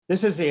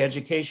This is the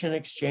Education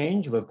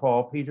Exchange with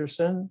Paul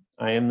Peterson.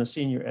 I am the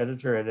senior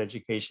editor at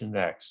Education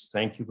Next.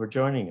 Thank you for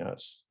joining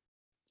us.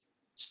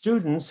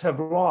 Students have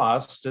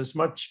lost as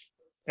much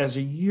as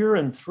a year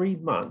and 3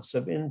 months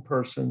of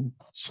in-person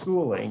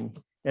schooling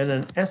and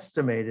an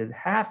estimated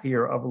half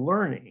year of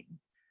learning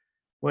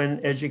when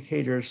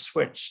educators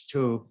switched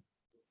to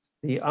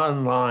the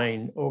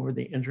online over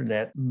the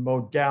internet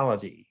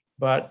modality.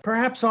 But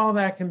perhaps all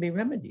that can be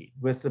remedied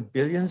with the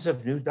billions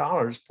of new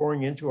dollars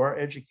pouring into our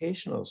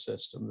educational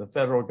system. The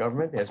federal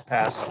government has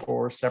passed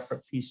 4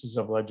 separate pieces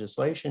of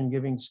legislation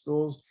giving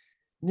schools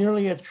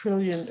nearly $1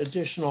 trillion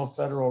additional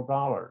federal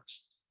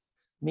dollars.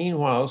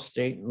 Meanwhile,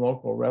 state and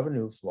local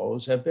revenue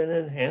flows have been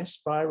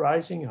enhanced by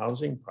rising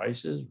housing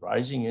prices,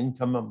 rising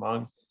income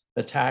among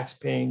the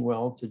tax-paying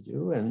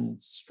well-to-do, and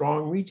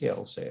strong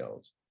retail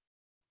sales.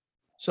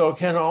 So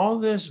can all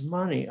this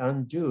money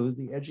undo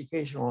the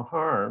educational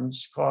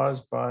harms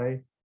caused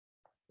by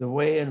the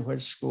way in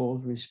which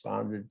schools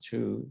responded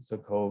to the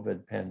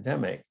COVID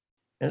pandemic?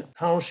 And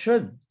how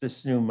should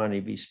this new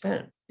money be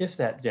spent if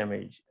that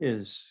damage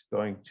is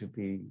going to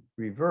be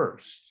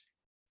reversed?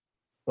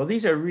 Well,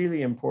 these are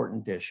really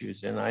important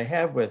issues, and I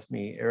have with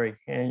me Eric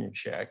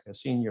Hanushek, a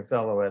senior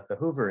fellow at the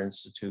Hoover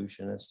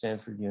Institution at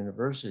Stanford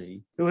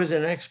University, who is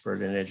an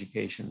expert in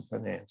education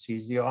finance.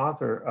 He's the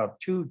author of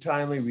 2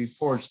 timely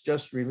reports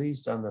just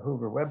released on the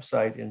Hoover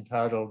website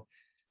entitled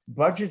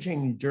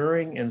Budgeting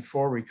During and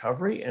for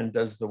Recovery and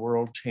Does the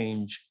World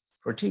Change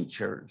for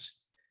Teachers?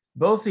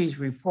 Both these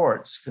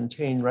reports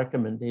contain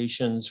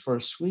recommendations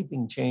for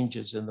sweeping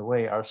changes in the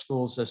way our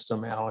school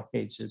system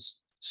allocates its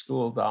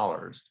school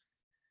dollars.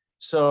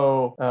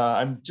 So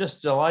I'm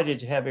just delighted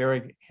to have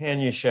Eric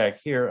Hanushek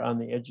here on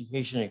the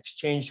Education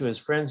Exchange. To his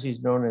friends,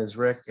 he's known as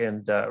Rick.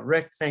 And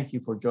Rick, thank you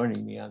for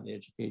joining me on the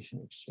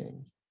Education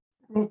Exchange.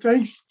 Well,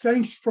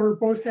 thanks for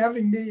both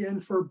having me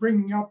and for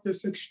bringing up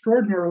this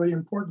extraordinarily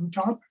important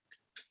topic.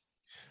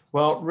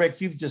 Well,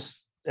 Rick,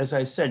 as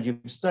I said,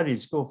 you've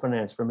studied school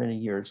finance for many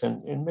years,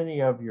 and in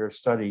many of your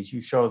studies, you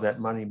show that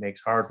money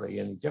makes hardly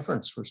any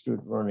difference for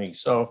student learning.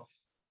 So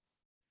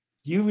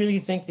do you really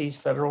think these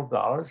federal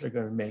dollars are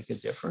going to make a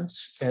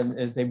difference? And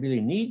they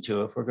really need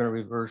to if we're going to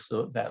reverse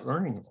that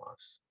learning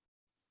loss?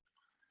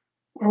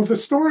 Well, the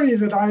story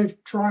that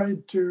I've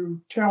tried to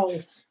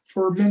tell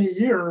for many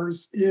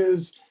years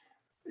is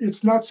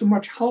it's not so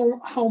much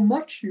how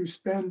much you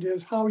spend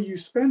as how you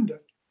spend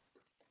it.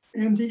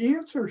 And the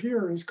answer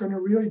here is going to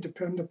really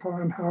depend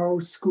upon how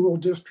school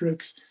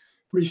districts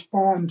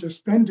respond to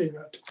spending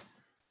it.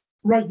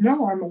 Right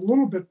now, I'm a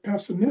little bit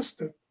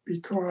pessimistic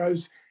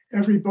because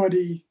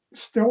everybody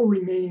still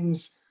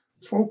remains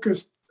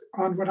focused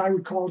on what I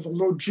would call the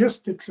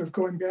logistics of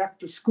going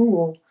back to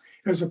school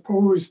as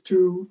opposed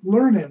to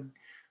learning.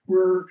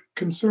 We're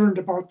concerned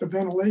about the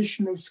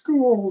ventilation of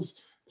schools,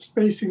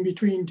 spacing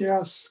between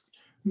desks,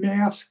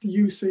 mask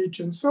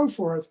usage, and so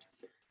forth.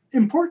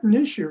 Important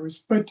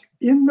issues, but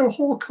in the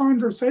whole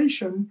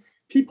conversation,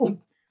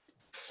 people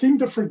seem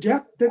to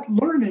forget that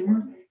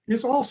learning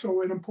is also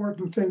an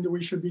important thing that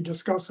we should be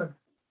discussing.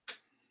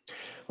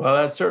 Well,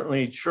 that's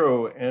certainly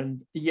true.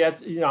 And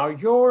yet,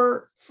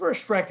 your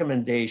first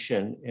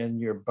recommendation in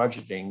your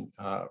budgeting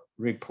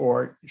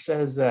report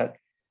says that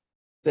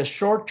the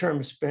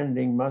short-term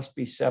spending must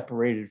be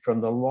separated from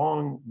the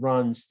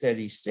long-run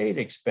steady state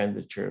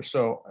expenditure.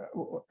 So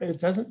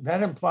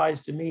that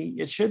implies to me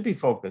it should be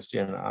focused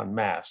in on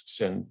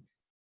masks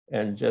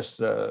and just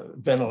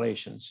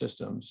ventilation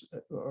systems.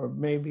 Or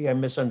maybe I'm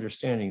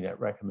misunderstanding that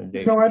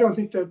recommendation. No, I don't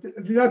think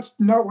that's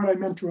not what I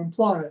meant to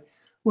imply.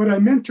 What I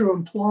meant to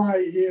imply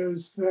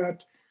is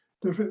that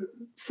the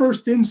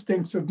first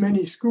instincts of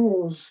many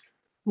schools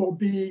will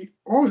be,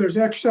 oh, there's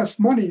excess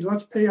money,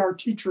 let's pay our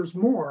teachers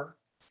more.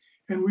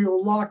 And we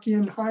will lock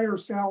in higher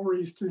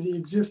salaries to the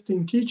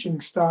existing teaching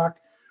stock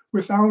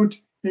without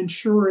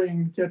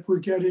ensuring that we're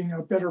getting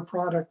a better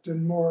product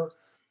and more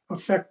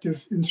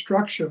effective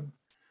instruction.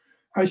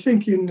 I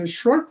think in the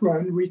short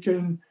run, we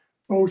can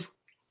both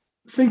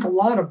think a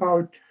lot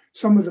about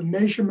some of the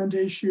measurement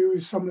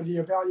issues, some of the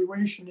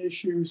evaluation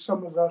issues,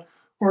 some of the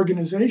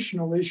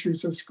organizational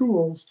issues of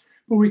schools,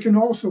 but we can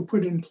also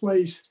put in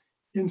place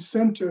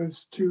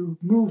incentives to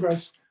move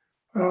us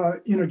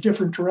in a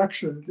different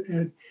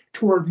direction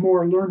toward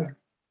more learning.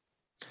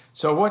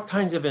 So what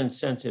kinds of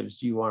incentives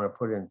do you want to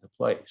put into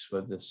place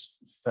with this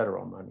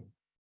federal money?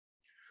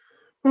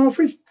 Well, if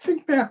we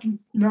think back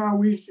now,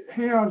 we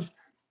have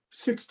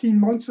 16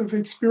 months of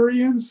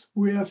experience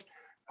with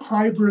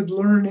hybrid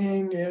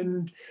learning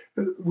and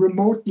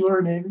remote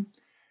learning.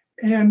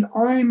 And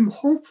I'm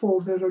hopeful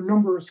that a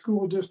number of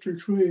school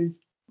districts really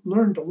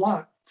learned a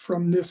lot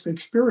from this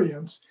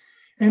experience.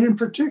 And in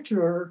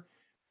particular,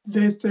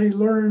 that they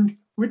learned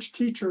which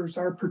teachers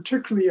are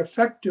particularly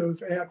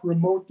effective at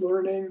remote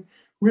learning,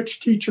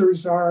 which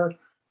teachers are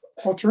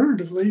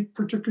alternatively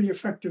particularly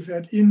effective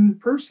at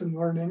in-person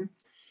learning.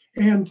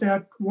 And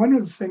that one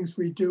of the things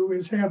we do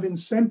is have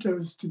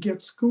incentives to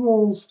get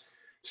school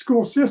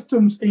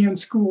systems and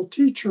school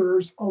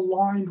teachers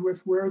aligned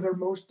with where they're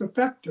most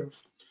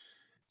effective.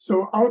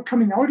 So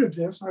coming out of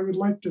this, I would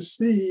like to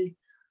see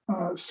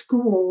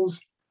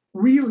schools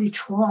really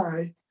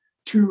try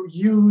to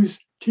use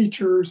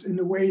teachers in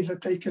the way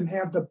that they can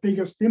have the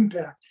biggest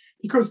impact,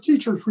 because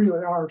teachers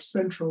really are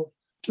central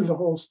to the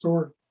whole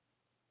story.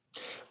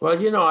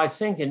 Well, I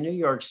think in New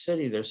York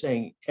City, they're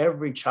saying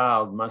every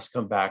child must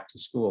come back to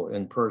school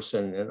in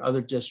person, and other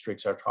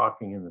districts are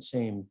talking in the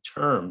same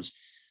terms.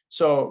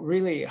 So,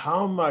 really,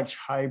 how much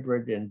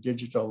hybrid and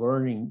digital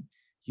learning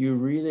do you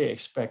really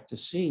expect to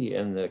see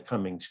in the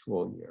coming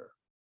school year?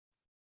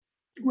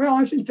 Well,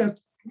 I think that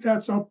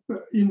that's up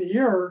in the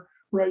air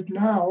right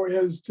now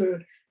as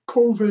the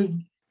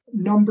COVID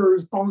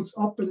numbers bounce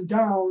up and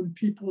down,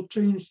 people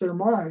change their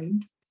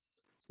mind.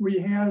 We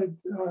had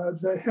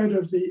the head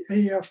of the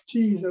AFT,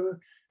 the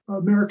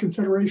American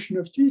Federation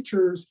of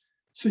Teachers,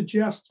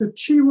 suggest that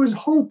she was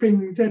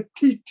hoping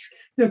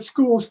that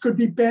schools could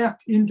be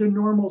back into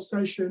normal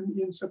session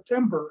in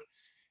September.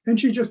 And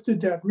she just did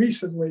that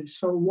recently,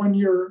 so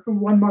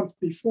 1 month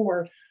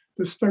before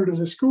the start of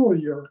the school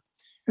year.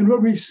 And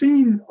what we've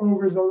seen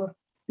over the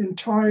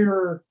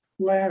entire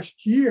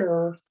last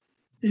year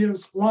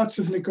is lots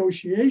of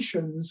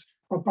negotiations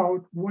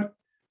about what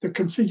the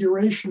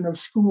configuration of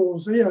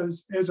schools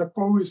is, as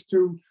opposed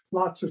to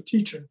lots of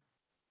teaching.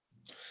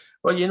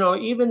 Well,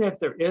 even if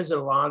there is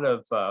a lot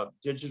of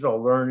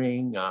digital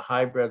learning,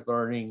 hybrid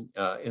learning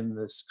in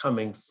this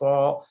coming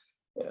fall,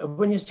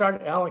 when you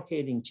start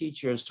allocating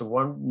teachers to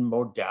one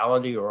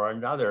modality or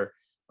another,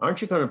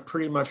 aren't you going to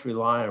pretty much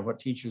rely on what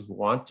teachers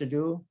want to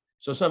do?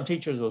 So some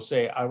teachers will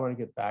say, I want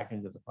to get back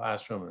into the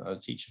classroom, and other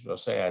teachers will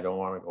say, I don't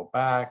want to go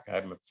back,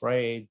 I'm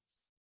afraid.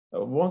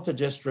 Won't the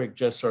district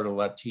just sort of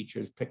let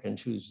teachers pick and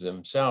choose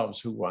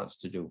themselves who wants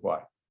to do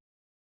what?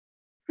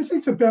 I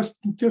think the best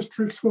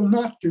districts will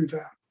not do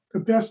that. The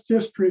best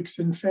districts,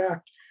 in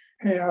fact,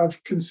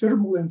 have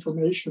considerable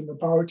information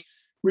about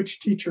which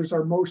teachers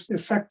are most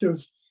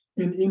effective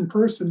in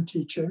in-person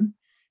teaching.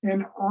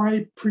 And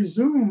I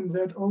presume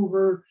that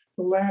over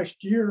the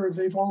last year,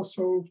 they've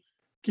also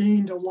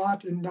gained a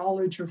lot in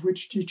knowledge of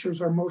which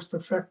teachers are most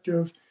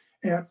effective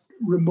at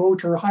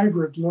remote or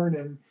hybrid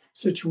learning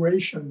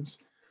situations.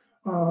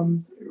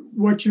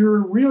 What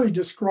you're really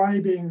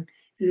describing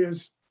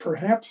is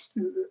perhaps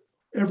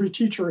every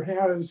teacher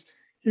has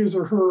his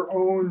or her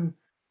own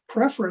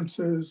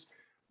preferences,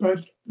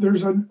 but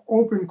there's an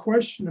open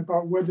question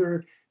about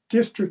whether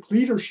district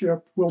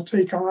leadership will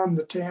take on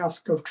the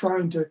task of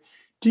trying to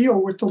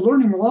deal with the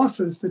learning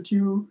losses that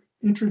you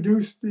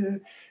introduced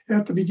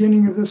at the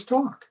beginning of this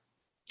talk.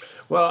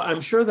 Well,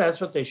 I'm sure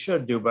that's what they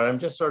should do, but I'm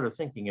just sort of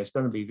thinking it's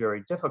going to be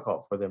very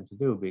difficult for them to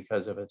do,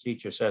 because if a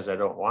teacher says, I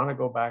don't want to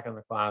go back in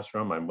the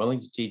classroom, I'm willing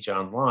to teach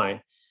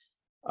online,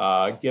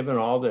 given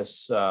all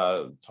this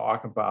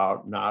talk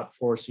about not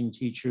forcing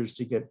teachers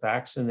to get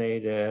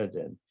vaccinated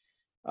and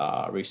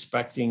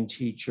respecting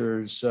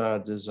teachers'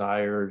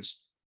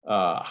 desires,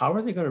 how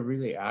are they going to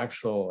really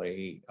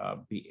actually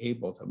be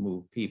able to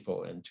move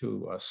people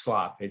into a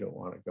slot they don't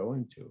want to go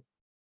into?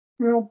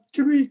 Well,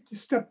 can we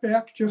step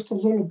back just a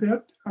little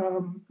bit?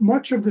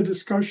 Much of the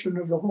discussion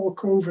of the whole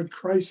COVID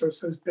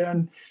crisis has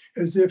been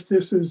as if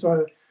this is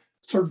a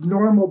sort of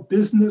normal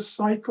business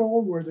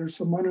cycle where there's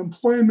some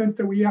unemployment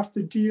that we have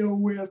to deal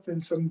with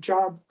and some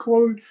job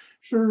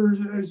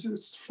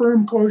closures,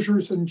 firm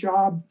closures and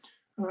job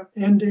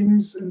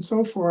endings and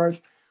so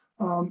forth.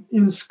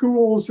 In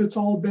schools, it's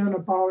all been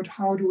about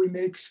how do we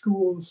make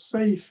schools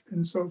safe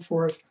and so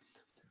forth.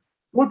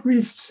 What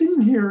we've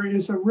seen here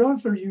is a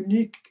rather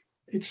unique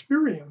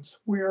experience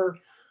where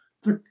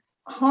the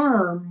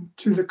harm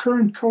to the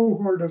current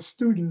cohort of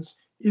students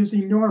is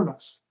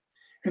enormous.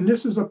 And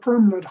this is a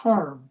permanent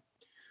harm.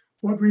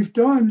 What we've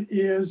done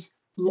is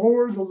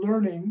lower the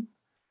learning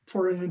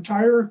for an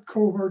entire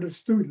cohort of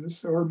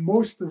students, or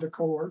most of the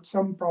cohort.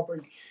 Some probably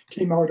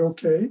came out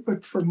okay,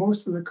 but for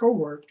most of the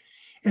cohort.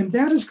 And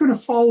that is going to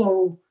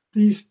follow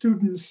these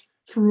students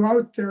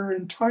throughout their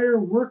entire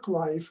work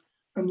life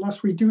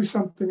unless we do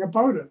something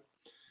about it.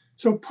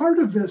 So part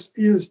of this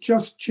is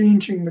just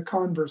changing the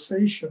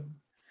conversation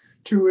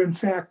to, in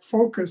fact,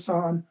 focus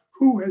on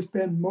who has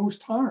been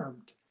most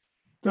harmed.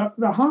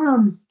 The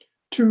harm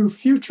to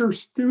future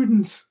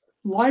students'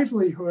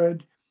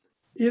 livelihood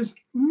is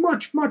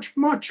much, much,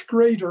 much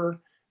greater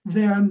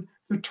than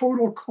the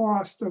total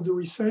cost of the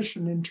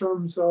recession in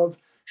terms of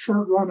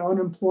short-run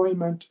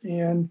unemployment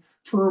and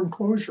firm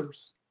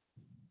closures.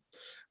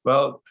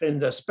 Well,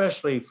 and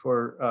especially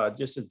for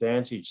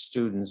disadvantaged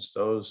students,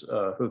 those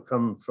who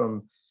come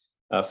from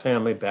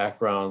family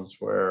backgrounds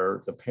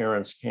where the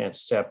parents can't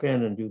step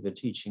in and do the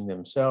teaching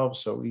themselves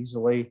so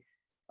easily,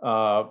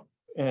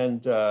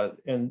 and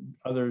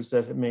others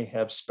that may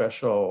have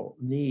special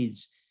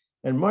needs.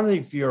 And one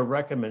of your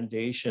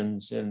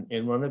recommendations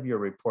in one of your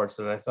reports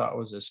that I thought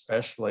was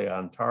especially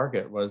on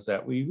target was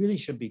that we really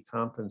should be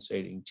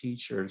compensating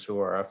teachers who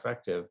are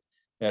effective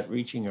at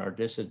reaching our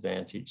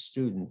disadvantaged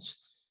students.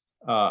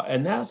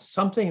 And that's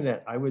something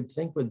that I would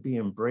think would be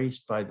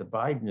embraced by the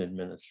Biden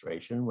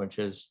administration, which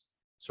has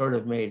sort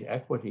of made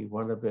equity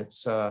one of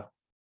its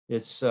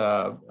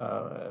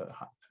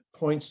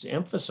points to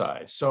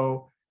emphasize.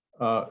 So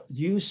Do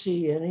you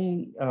see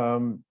any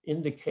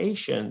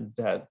indication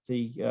that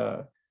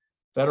the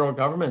federal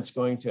government's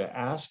going to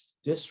ask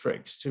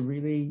districts to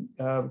really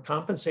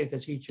compensate the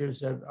teachers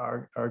that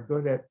are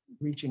good at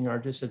reaching our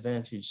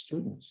disadvantaged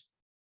students?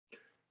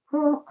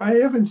 Well, I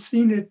haven't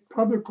seen it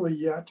publicly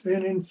yet.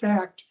 And in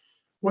fact,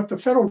 what the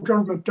federal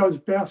government does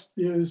best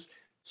is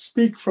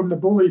speak from the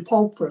bully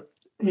pulpit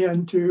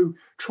and to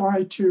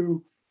try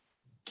to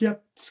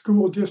get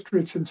school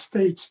districts and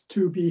states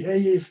to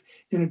behave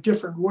in a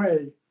different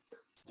way.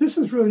 This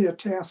is really a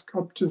task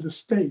up to the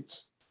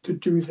states to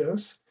do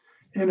this.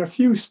 And a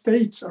few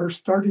states are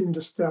starting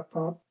to step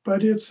up,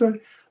 but it's a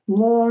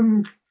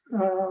long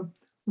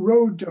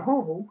road to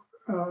hoe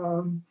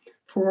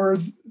for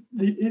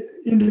the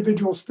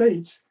individual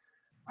states.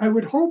 I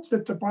would hope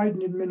that the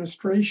Biden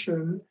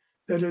administration,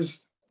 that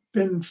has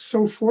been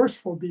so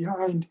forceful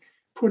behind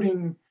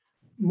putting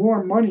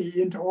more money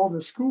into all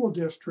the school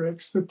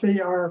districts, that they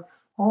are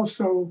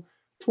also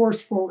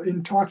forceful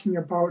in talking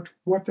about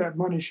what that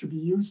money should be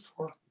used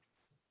for.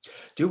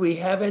 Do we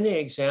have any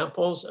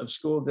examples of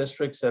school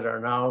districts that are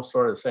now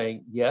sort of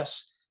saying,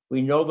 yes,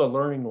 we know the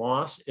learning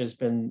loss has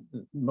been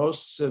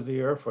most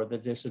severe for the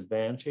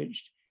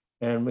disadvantaged,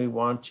 and we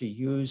want to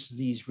use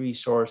these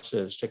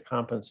resources to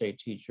compensate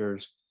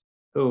teachers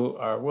who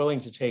are willing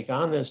to take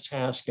on this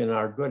task and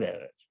are good at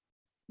it?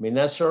 I mean,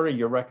 that's sort of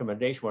your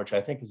recommendation, which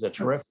I think is a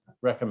terrific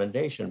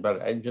recommendation,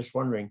 but I'm just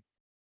wondering,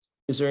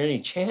 is there any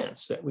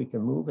chance that we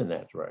can move in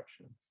that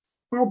direction?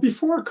 Well,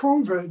 before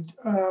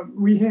COVID,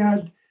 we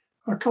had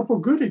a couple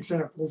good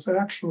examples,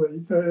 actually.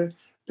 The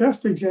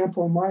best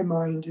example in my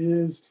mind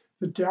is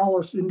the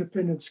Dallas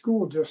Independent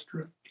School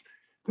District.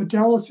 The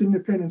Dallas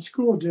Independent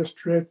School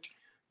District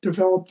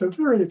developed a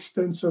very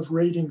extensive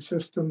rating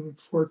system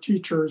for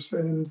teachers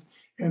and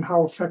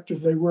how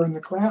effective they were in the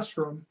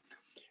classroom.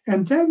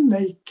 And then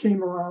they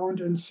came around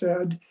and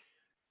said,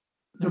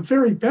 the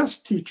very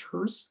best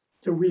teachers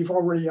that we've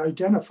already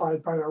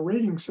identified by our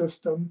rating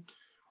system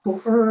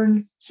will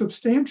earn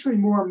substantially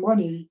more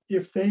money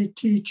if they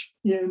teach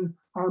in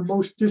our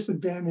most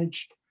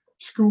disadvantaged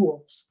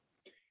schools.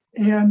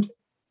 And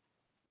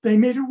they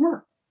made it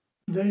work.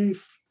 They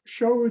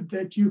showed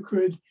that you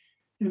could,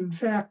 in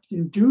fact,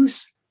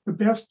 induce the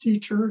best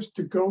teachers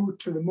to go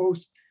to the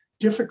most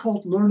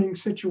difficult learning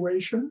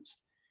situations.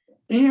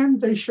 And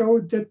they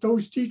showed that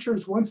those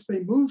teachers, once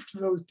they moved to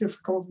those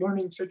difficult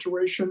learning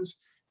situations,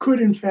 could,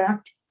 in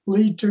fact,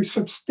 lead to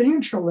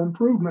substantial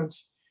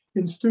improvements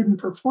in student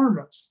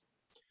performance.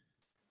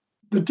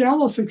 The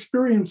Dallas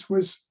experience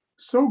was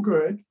so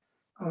good,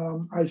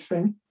 I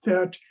think,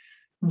 that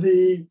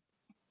the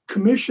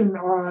Commission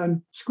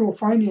on School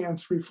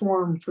Finance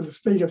Reform for the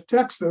state of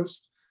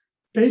Texas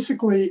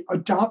basically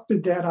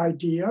adopted that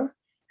idea,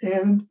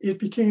 and it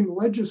became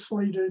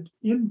legislated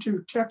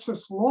into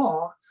Texas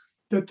law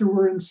that there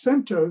were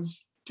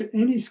incentives to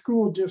any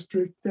school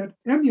district that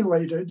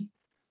emulated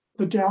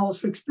the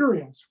Dallas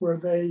experience, where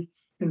they,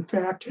 in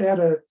fact, had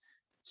a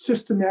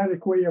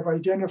systematic way of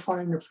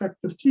identifying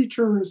effective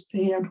teachers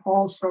and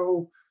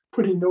also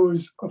putting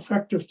those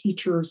effective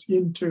teachers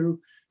into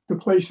the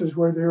places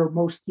where they are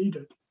most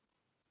needed.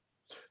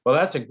 Well,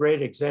 that's a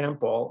great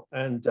example.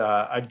 And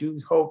I do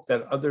hope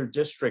that other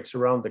districts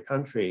around the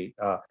country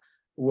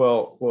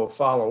will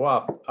follow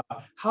up.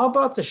 How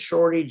about the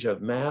shortage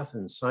of math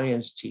and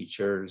science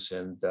teachers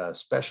and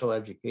special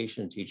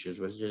education teachers,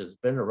 which has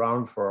been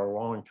around for a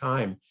long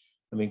time?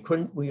 I mean,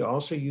 couldn't we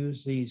also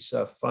use these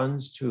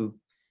funds to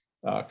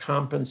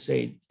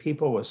compensate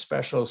people with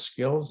special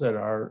skills that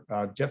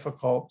are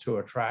difficult to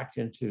attract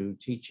into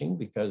teaching,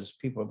 because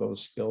people with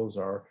those skills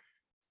are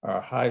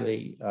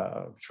highly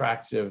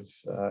attractive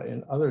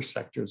in other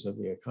sectors of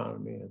the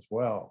economy as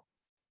well?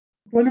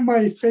 One of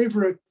my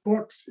favorite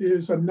books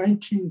is a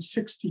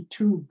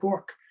 1962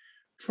 book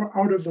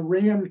out of the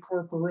Rand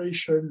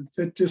Corporation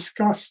that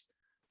discussed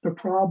the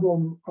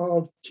problem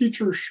of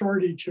teacher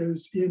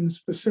shortages in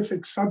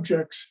specific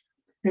subjects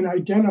and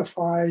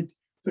identified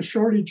the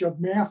shortage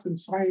of math and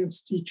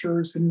science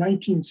teachers in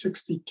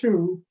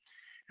 1962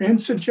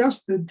 and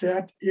suggested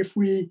that if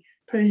we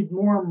paid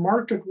more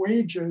market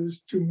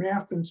wages to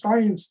math and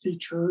science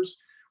teachers,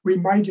 we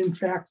might in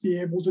fact be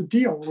able to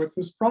deal with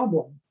this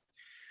problem.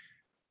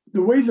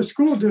 The way the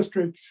school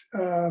districts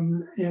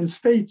and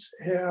states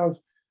have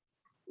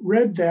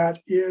read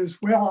that is,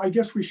 well, I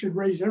guess we should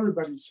raise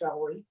everybody's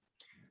salary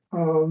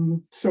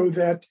so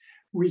that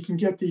we can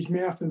get these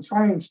math and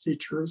science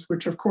teachers,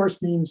 which of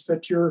course means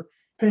that you're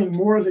paying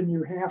more than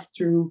you have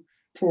to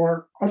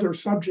for other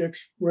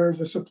subjects where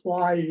the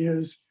supply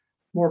is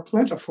more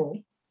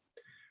plentiful.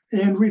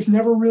 And we've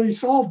never really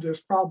solved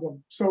this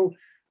problem. So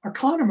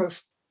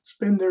economists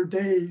spend their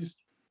days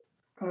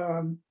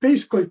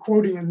basically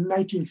quoting a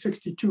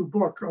 1962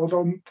 book,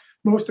 although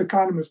most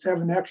economists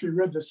haven't actually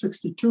read the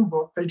 62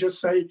 book. They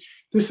just say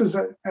this is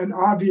an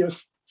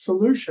obvious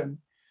solution.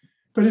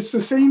 But it's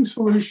the same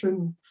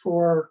solution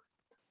for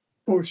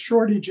both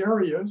shortage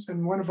areas.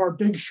 And one of our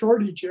big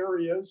shortage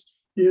areas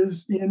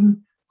is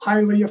in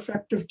highly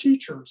effective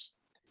teachers.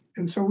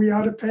 And so we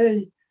ought to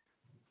pay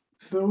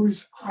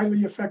those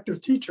highly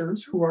effective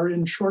teachers who are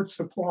in short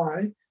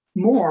supply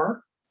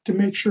more to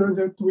make sure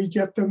that we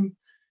get them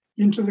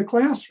into the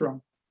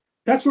classroom.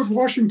 That's what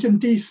Washington,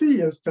 D.C.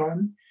 has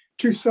done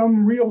to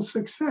some real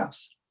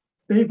success.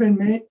 They've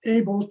been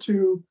able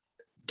to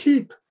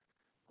keep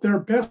their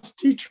best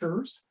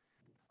teachers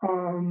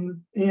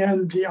and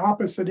the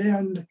opposite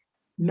end,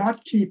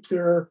 not keep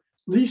their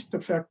least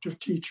effective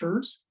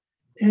teachers.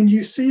 And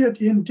you see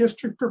it in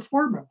district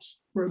performance,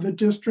 where the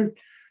district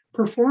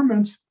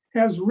performance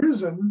has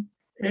risen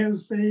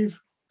as they've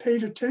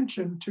paid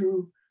attention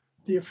to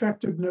the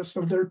effectiveness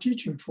of their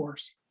teaching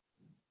force.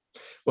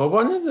 Well,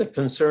 one of the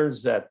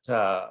concerns that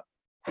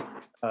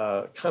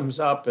comes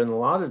up in a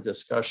lot of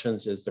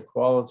discussions is the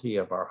quality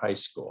of our high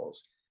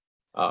schools.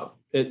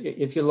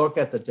 If you look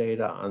at the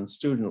data on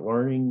student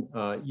learning,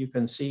 you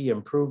can see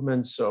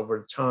improvements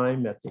over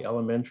time at the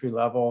elementary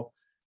level.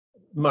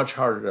 Much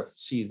harder to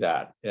see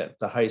that at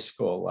the high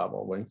school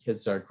level. When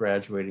kids are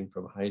graduating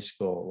from high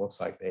school, it looks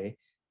like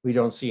we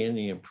don't see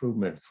any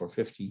improvement for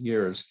 50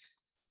 years.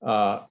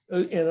 And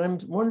I'm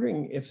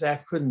wondering if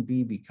that couldn't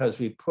be because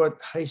we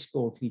put high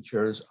school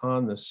teachers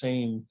on the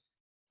same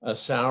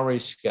salary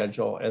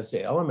schedule as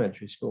the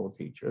elementary school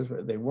teachers,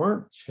 where they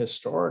weren't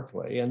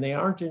historically, and they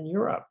aren't in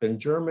Europe. In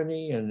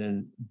Germany and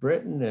in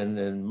Britain and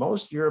in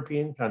most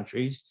European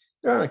countries,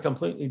 they're on a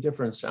completely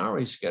different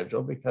salary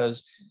schedule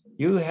because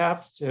you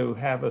have to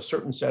have a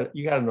certain set.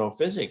 You got to know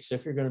physics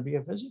if you're going to be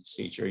a physics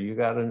teacher. You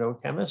got to know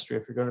chemistry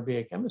if you're going to be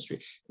a chemistry.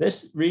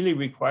 This really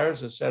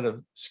requires a set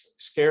of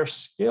scarce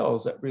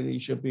skills that really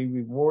should be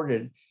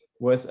rewarded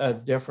with a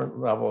different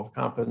level of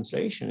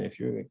compensation if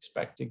you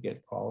expect to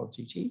get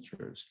quality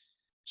teachers.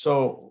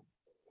 So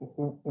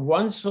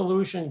one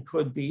solution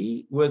could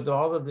be, with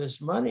all of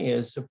this money,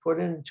 is to put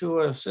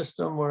into a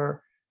system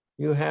where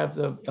you have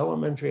the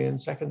elementary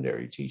and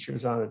secondary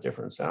teachers on a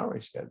different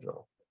salary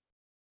schedule.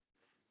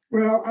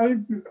 Well,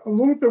 I'm a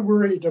little bit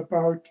worried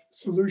about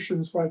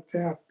solutions like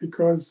that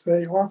because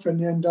they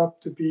often end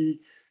up to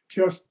be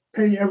just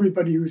pay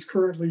everybody who's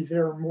currently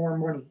there more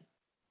money.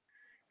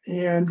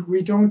 And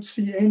we don't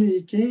see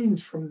any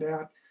gains from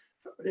that,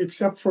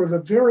 except for the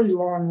very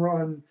long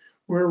run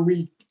where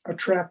we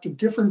attract a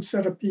different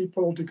set of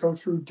people to go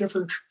through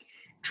different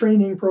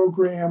training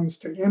programs,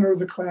 to enter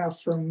the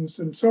classrooms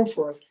and so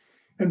forth.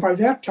 And by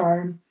that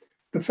time,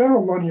 the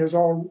federal money is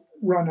all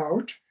run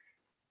out.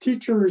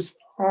 Teachers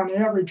on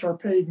average are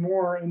paid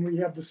more and we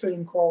have the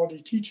same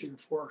quality teaching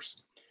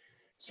force.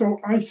 So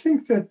I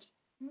think that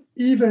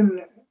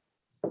even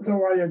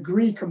though I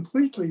agree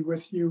completely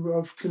with you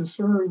of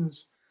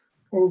concerns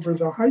over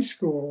the high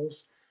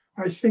schools,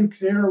 I think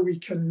there we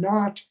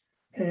cannot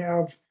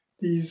have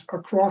these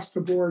across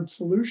the board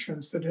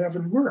solutions that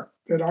haven't worked,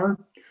 that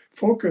aren't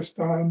focused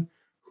on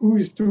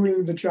who's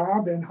doing the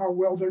job and how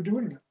well they're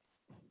doing it.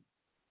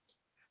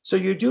 So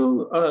you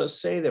do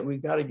say that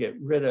we've got to get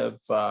rid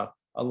of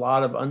a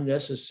lot of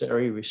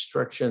unnecessary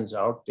restrictions,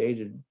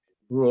 outdated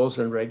rules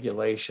and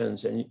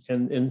regulations. And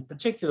in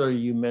particular,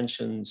 you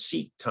mentioned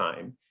seat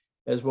time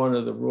as one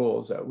of the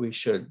rules that we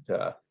should,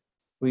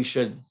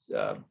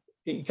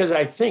 because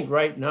I think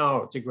right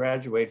now to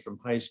graduate from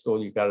high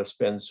school, you've got to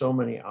spend so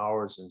many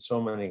hours in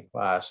so many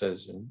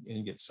classes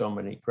and get so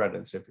many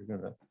credits if you're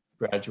going to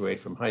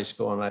graduate from high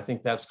school. And I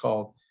think that's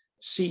called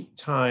seat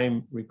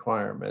time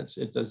requirements.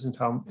 It doesn't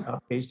come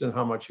based on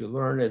how much you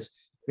learn, it's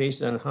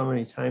based on how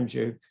many times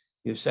you've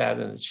sat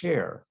in a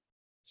chair.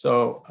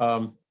 So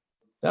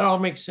that all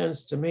makes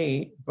sense to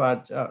me,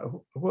 but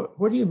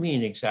what do you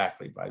mean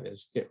exactly by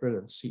this, get rid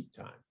of seat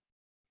time?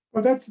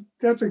 Well,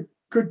 that's a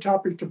good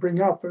topic to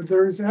bring up.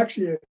 There is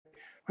actually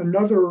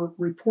another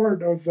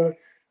report of the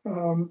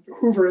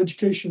Hoover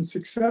Education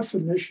Success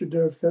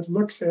Initiative that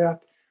looks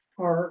at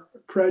our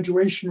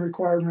graduation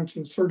requirements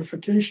and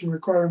certification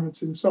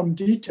requirements in some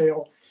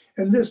detail,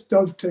 and this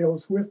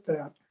dovetails with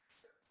that.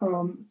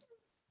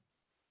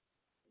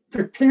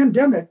 The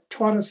pandemic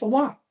taught us a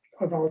lot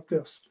about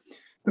this.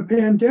 The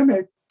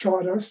pandemic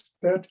taught us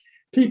that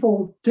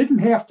people didn't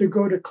have to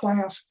go to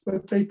class,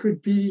 but they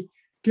could be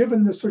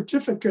given the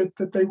certificate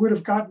that they would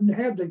have gotten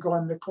had they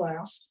gone to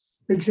class,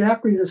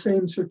 exactly the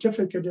same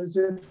certificate as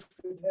if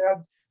it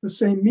had the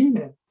same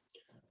meaning.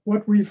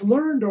 What we've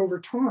learned over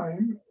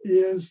time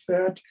is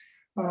that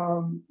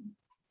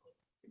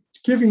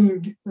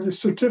giving the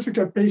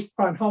certificate based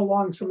on how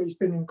long somebody's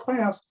been in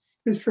class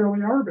is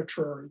fairly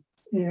arbitrary.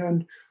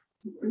 And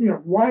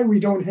why we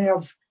don't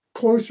have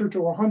closer to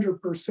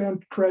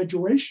 100%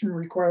 graduation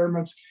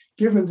requirements,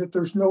 given that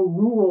there's no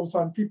rules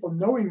on people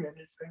knowing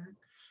anything,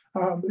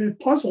 it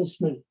puzzles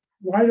me.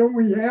 Why don't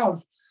we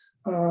have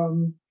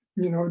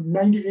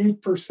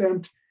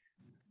 98%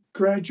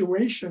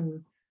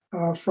 graduation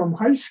from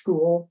high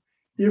school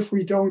if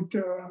we don't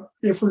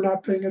if we're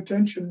not paying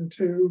attention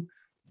to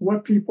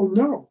what people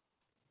know?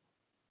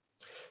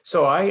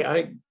 So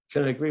I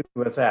can agree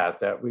with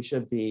that we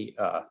should be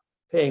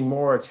paying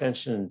more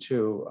attention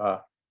to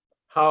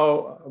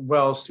how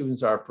well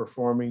students are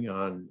performing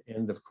on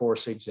end of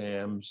course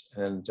exams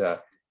and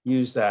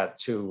use that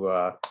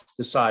to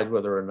decide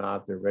whether or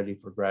not they're ready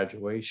for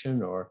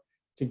graduation or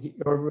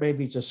or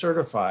maybe to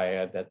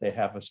certify that they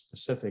have a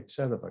specific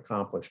set of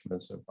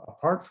accomplishments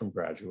apart from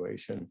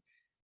graduation.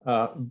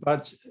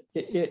 But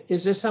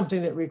is this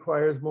something that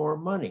requires more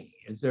money?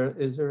 Is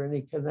there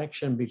any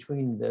connection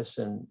between this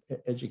and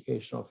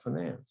educational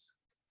finance?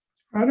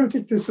 I don't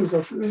think this is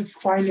a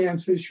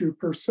finance issue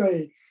per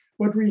se.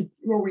 What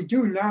we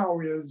do now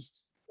is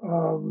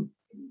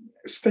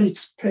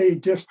states pay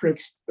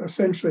districts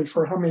essentially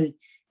for how many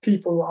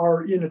people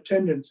are in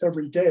attendance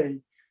every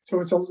day.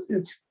 So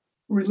it's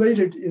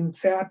related in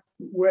that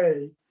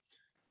way.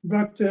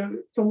 But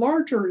the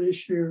larger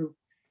issue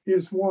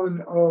is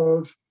one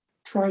of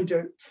trying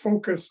to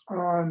focus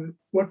on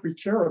what we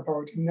care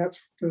about, and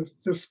that's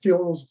the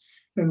skills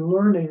and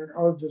learning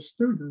of the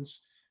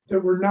students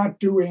that we're not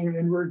doing,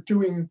 and we're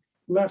doing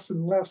less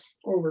and less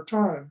over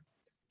time.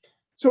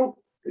 So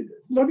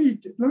let me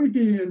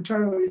be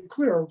entirely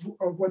clear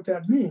of what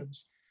that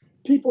means.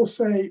 People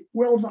say,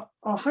 well,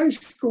 a high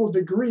school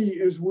degree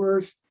is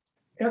worth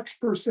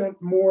X%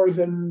 more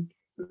than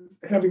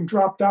having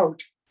dropped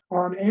out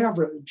on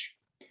average,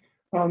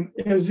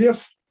 as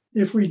if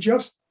we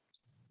just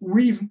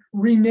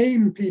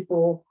rename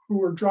people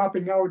who are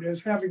dropping out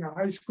as having a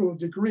high school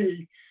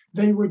degree,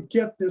 they would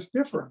get this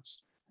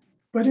difference.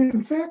 But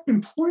in fact,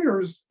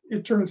 employers,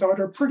 it turns out,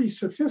 are pretty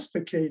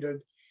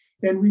sophisticated.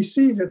 And we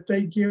see that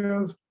they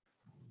give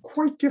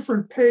quite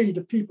different pay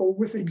to people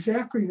with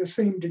exactly the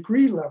same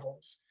degree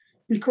levels,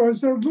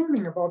 because they're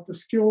learning about the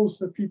skills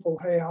that people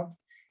have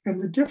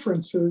and the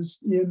differences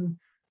in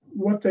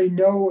what they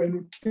know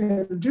and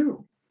can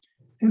do.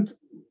 And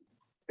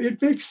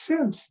it makes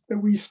sense that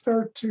we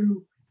start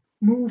to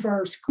move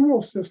our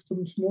school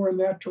systems more in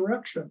that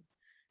direction.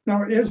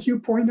 Now, as you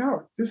point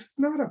out, this is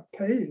not a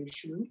pay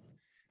issue.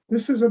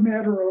 This is a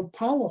matter of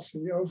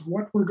policy of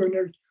what we're going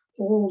to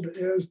hold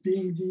as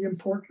being the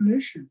important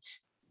issues.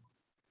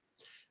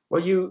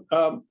 Well, you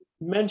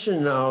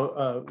mentioned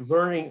now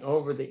learning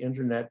over the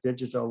internet,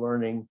 digital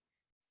learning,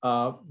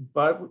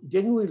 but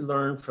didn't we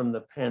learn from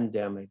the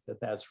pandemic that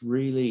that's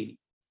really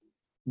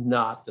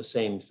not the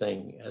same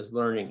thing as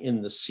learning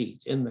in the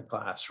seat, in the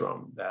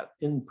classroom, that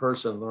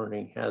in-person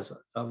learning has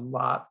a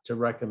lot to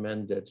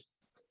recommend it.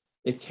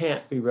 It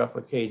can't be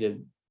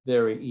replicated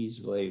very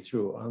easily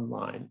through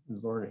online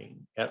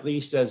learning, at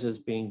least as is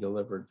being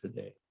delivered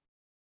today.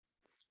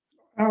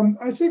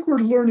 I think we're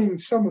learning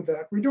some of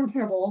that. We don't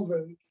have all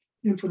the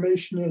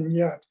information in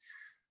yet.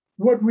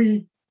 What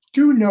we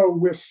do know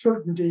with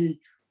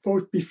certainty,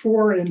 both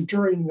before and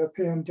during the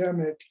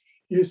pandemic,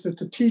 is that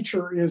the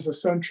teacher is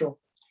essential,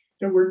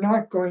 that we're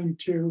not going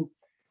to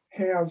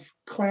have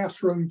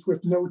classrooms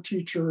with no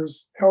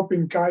teachers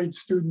helping guide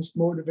students,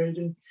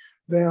 motivating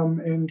them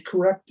and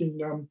correcting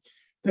them,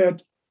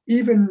 that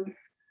even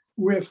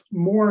with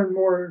more and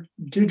more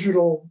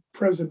digital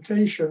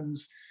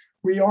presentations,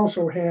 we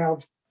also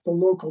have the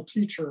local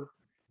teacher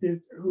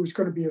who's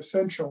going to be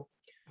essential.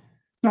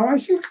 Now, I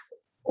think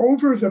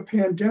over the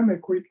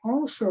pandemic, we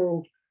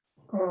also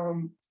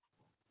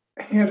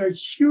had a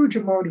huge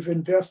amount of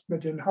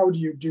investment in how do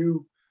you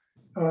do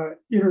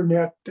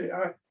internet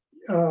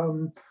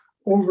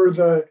over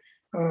the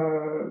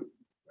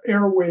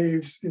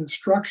airwaves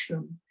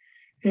instruction.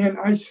 And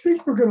I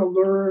think we're going to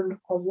learn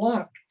a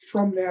lot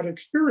from that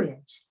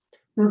experience.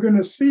 We're going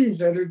to see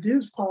that it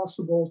is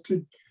possible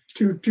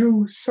to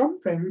do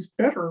some things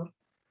better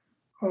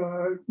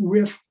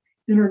with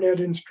internet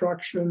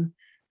instruction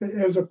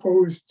as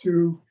opposed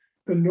to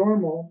the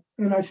normal.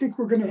 And I think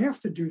we're going to have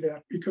to do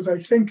that, because I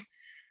think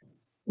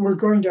we're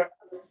going to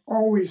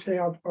always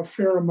have a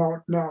fair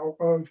amount now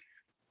of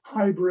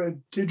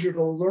hybrid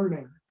digital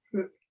learning.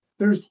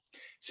 There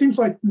seems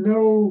like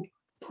no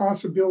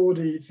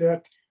possibility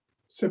that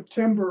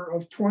September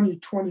of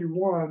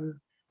 2021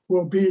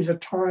 will be the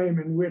time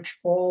in which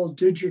all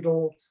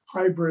digital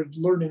hybrid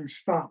learning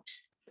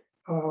stops.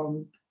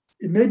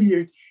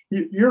 Maybe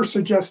you're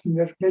suggesting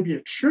that maybe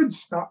it should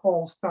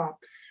all stop,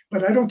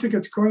 but I don't think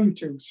it's going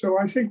to. So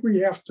I think we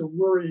have to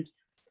worry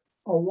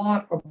a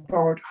lot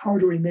about how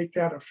do we make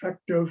that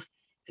effective.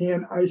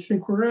 And I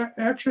think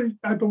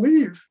I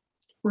believe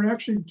we're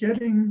actually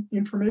getting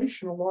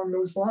information along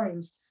those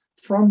lines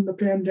from the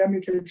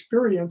pandemic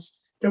experience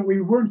that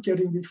we weren't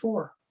getting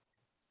before.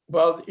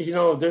 Well,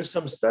 there's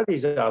some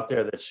studies out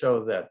there that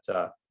show that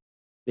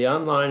the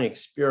online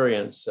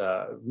experience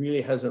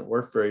really hasn't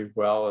worked very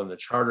well in the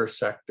charter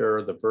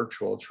sector. The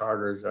virtual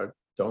charters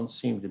don't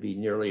seem to be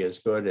nearly as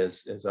good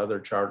as other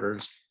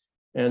charters.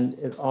 And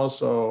it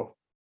also,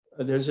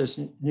 there's this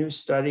new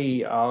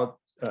study out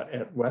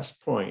at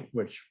West Point,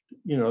 which,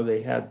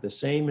 they had the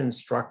same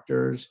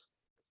instructors,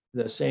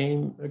 the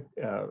same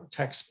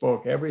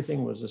textbook,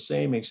 everything was the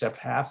same, except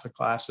half the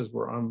classes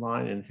were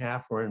online and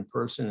half were in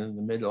person in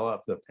the middle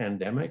of the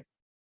pandemic.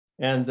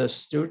 And the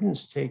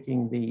students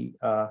taking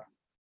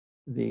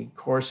the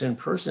course in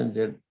person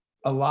did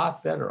a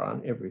lot better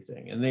on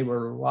everything, and they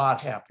were a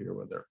lot happier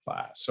with their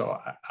class. So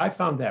I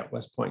found that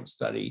West Point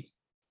study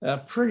a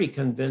pretty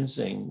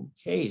convincing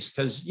case,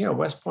 because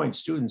West Point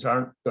students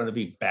aren't going to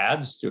be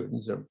bad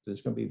students.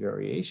 There's going to be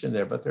variation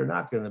there, but they're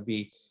not going to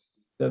be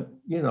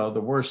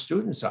the worst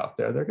students out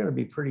there, they're going to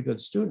be pretty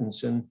good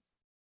students.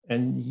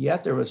 And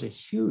yet there was a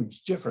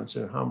huge difference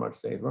in how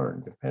much they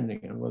learned,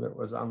 depending on whether it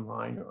was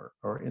online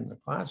or in the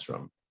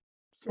classroom.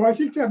 So I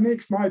think that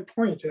makes my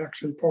point,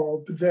 actually,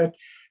 Paul, that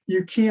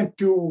you can't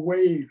do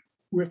away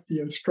with the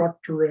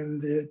instructor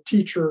and the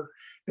teacher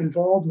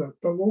involvement.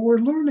 But what we're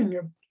learning,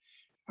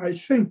 I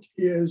think,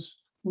 is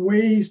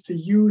ways to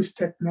use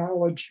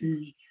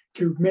technology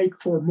to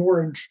make for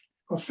more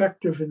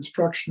effective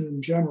instruction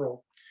in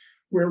general,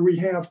 where we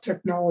have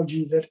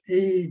technology that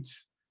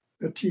aids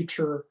the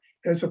teacher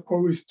as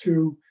opposed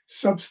to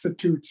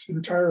substitutes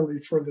entirely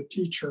for the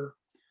teacher.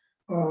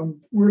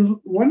 We're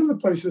one of the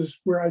places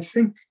where I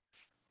think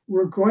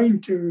we're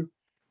going to,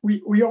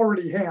 we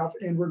already have,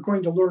 and we're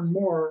going to learn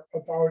more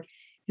about,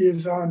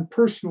 is on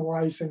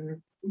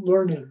personalizing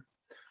learning,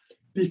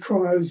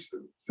 because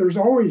there's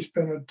always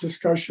been a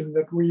discussion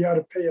that we ought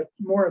to pay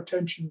more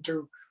attention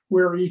to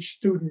where each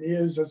student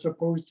is as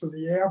opposed to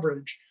the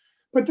average.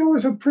 But that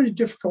was a pretty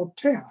difficult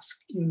task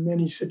in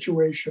many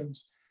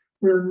situations.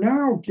 We're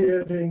now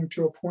getting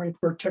to a point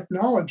where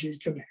technology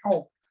can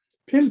help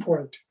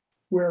pinpoint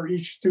where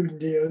each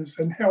student is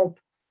and help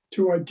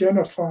to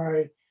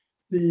identify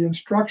the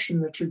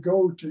instruction that should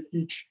go to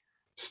each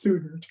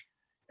student.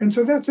 And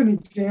so that's an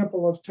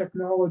example of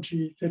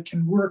technology that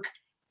can work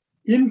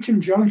in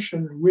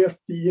conjunction with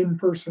the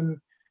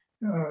in-person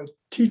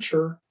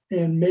teacher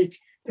and make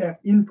that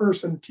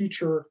in-person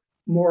teacher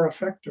more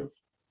effective.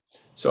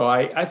 So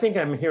I think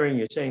I'm hearing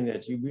you saying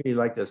that you really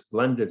like this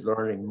blended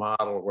learning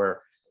model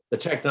where the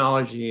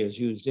technology is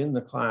used in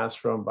the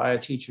classroom by a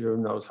teacher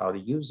who knows how to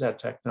use that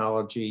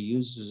technology,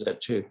 uses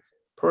it to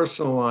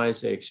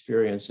personalize the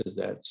experiences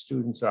that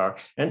students are,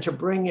 and to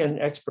bring in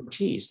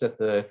expertise that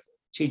the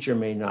teacher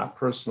may not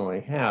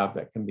personally have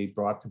that can be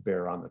brought to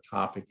bear on the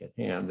topic at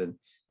hand. And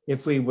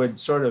if we would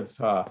sort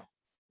of,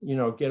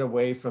 get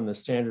away from the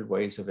standard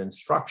ways of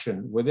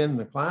instruction within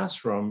the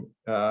classroom,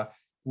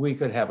 we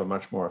could have a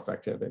much more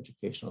effective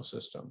educational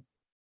system.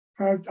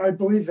 I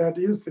believe that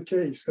is the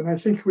case. And I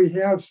think we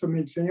have some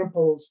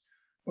examples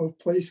of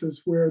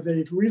places where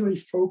they've really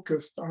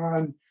focused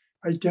on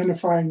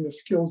identifying the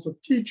skills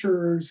of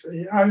teachers,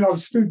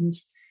 of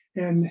students,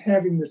 and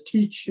having the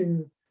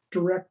teaching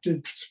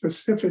directed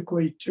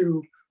specifically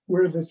to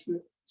where the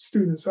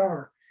students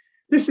are.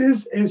 This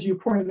is, as you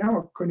pointed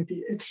out, going to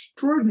be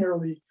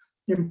extraordinarily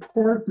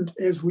important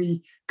as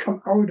we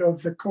come out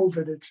of the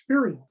COVID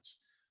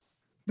experience.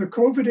 The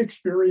COVID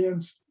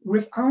experience,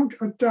 without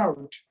a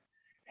doubt,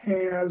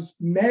 has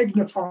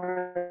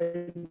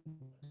magnified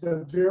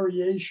the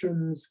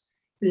variations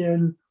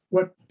in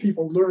what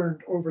people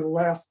learned over the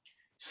last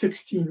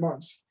 16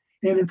 months.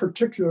 And in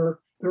particular,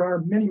 there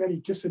are many, many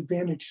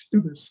disadvantaged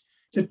students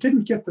that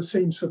didn't get the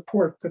same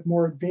support that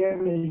more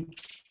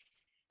advantaged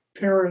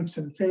parents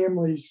and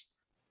families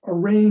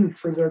arranged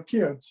for their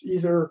kids,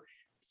 either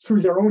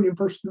through their own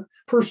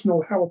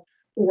personal help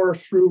or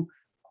through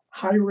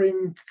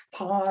hiring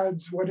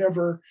pods,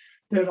 whatever,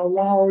 that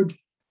allowed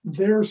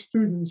their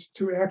students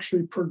to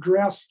actually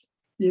progress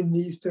in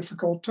these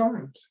difficult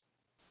times.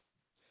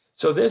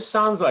 So this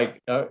sounds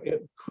like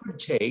it could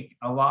take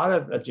a lot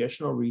of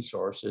additional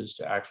resources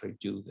to actually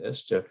do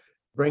this, to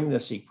bring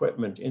this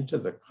equipment into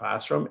the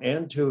classroom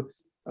and to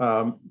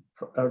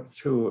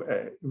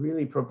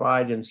really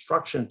provide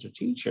instruction to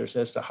teachers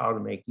as to how to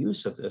make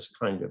use of this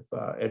kind of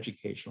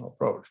educational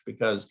approach.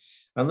 Because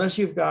unless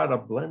you've got a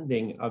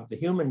blending of the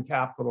human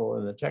capital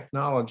and the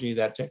technology,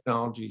 that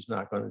technology is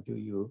not going to do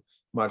you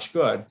much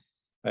good.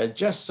 It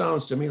just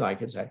sounds to me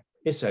like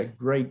it's a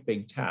great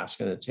big task,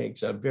 and it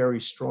takes a very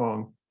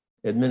strong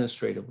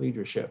administrative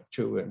leadership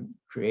to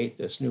create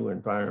this new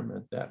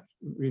environment that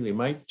really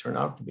might turn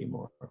out to be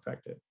more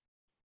effective.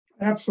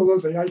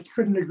 Absolutely. I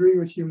couldn't agree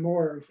with you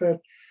more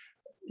that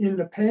in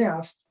the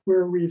past,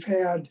 where we've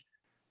had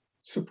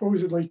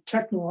supposedly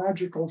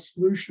technological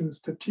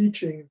solutions to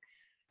teaching,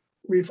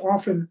 we've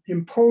often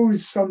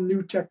imposed some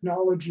new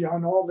technology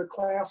on all the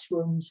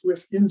classrooms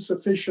with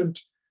insufficient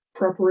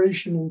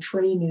preparation and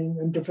training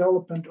and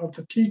development of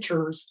the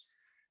teachers.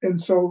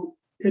 And so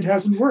it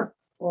hasn't worked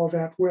all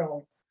that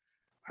well.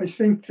 I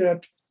think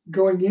that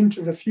going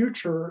into the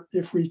future,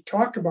 if we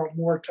talk about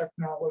more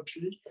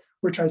technology,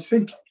 which I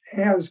think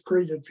has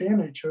great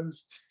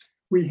advantages,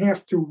 we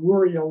have to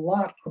worry a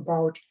lot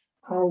about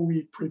how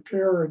we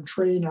prepare and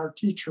train our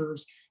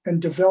teachers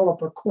and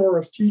develop a core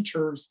of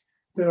teachers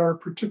that are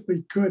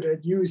particularly good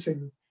at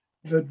using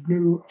the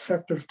new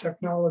effective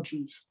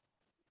technologies.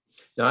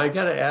 Now, I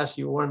got to ask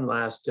you one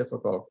last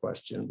difficult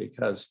question,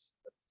 because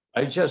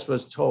I just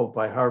was told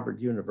by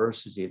Harvard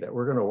University that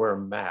we're going to wear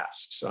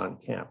masks on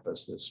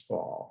campus this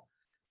fall.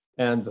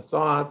 And the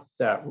thought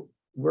that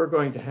we're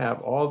going to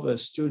have all the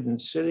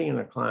students sitting in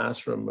a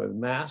classroom with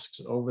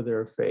masks over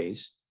their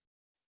face,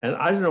 and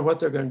I don't know what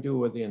they're going to do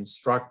with the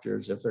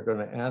instructors, if they're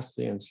going to ask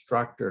the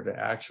instructor to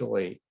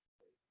actually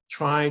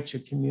try to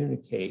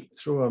communicate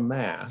through a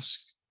mask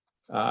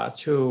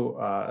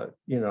to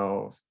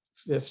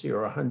 50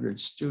 or 100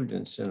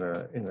 students in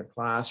a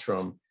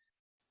classroom.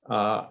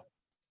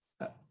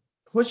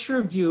 what's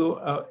your view?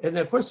 And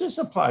of course, this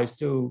applies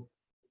to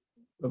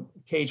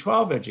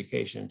K-12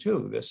 education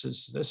too. This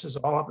is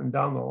all up and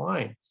down the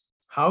line.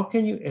 How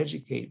can you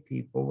educate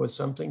people with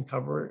something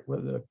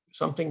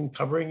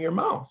covering your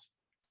mouth?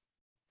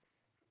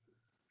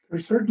 There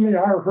certainly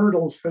are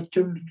hurdles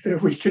that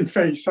we can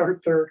face,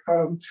 aren't there?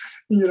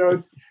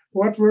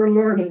 What we're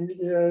learning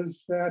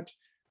is that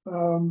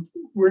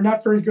we're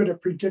not very good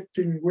at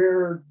predicting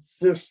where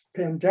this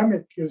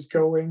pandemic is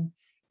going,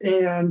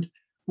 and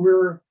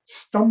we're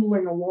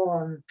stumbling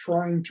along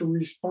trying to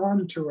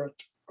respond to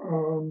it.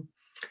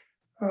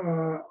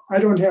 I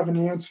don't have an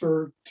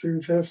answer to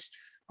this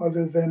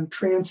other than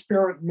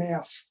transparent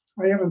masks.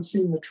 I haven't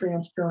seen the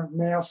transparent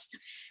mask,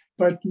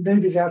 but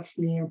maybe that's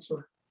the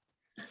answer.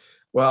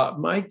 Well,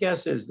 my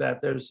guess is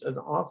that there's an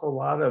awful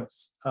lot of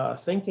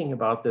thinking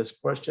about this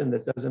question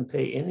that doesn't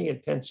pay any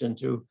attention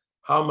to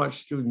how much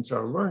students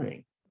are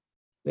learning.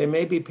 They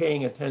may be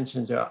paying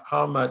attention to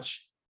how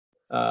much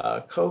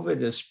COVID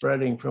is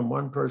spreading from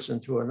one person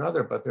to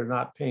another, but they're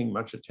not paying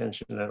much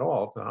attention at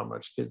all to how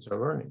much kids are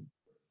learning.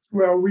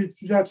 Well,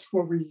 that's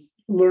what we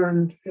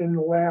learned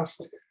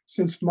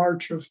since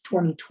March of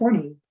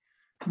 2020,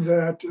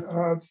 that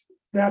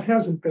that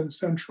hasn't been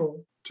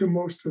central to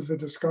most of the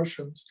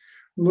discussions.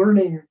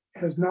 Learning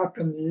has not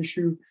been the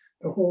issue.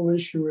 The whole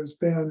issue has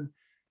been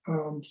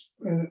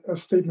a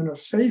statement of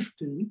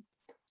safety,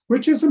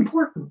 which is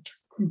important.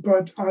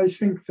 But I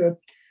think that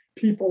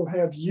people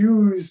have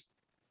used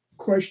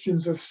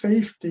questions of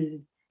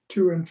safety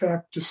to, in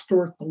fact,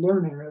 distort the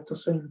learning at the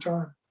same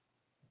time.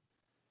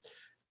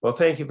 Well,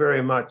 thank you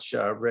very much,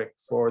 Rick,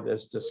 for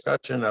this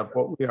discussion of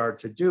what we are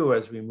to do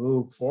as we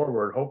move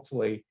forward,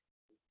 hopefully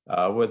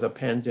with a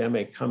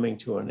pandemic coming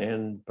to an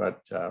end,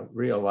 but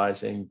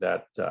realizing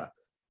that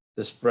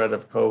the spread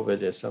of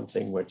COVID is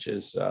something which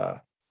is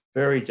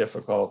very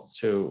difficult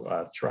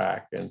to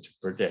track and to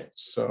predict.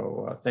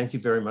 So thank you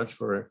very much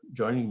for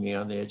joining me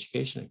on the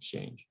Education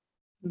Exchange.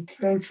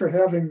 Thanks for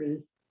having me.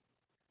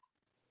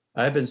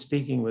 I've been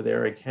speaking with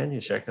Eric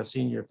Hanushek, a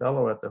senior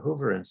fellow at the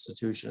Hoover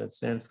Institution at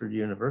Stanford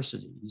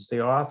University. He's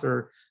the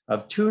author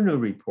of 2 new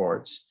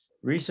reports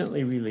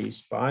recently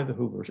released by the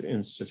Hoover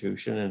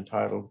Institution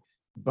entitled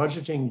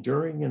Budgeting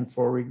During and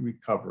for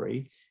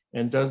Recovery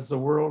and Does the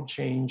World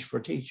Change for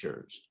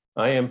Teachers?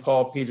 I am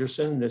Paul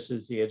Peterson. This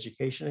is the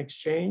Education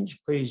Exchange.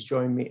 Please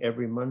join me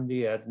every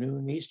Monday at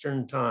noon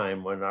Eastern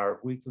Time when our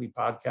weekly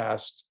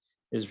podcast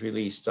is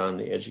released on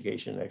the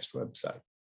Education Next website.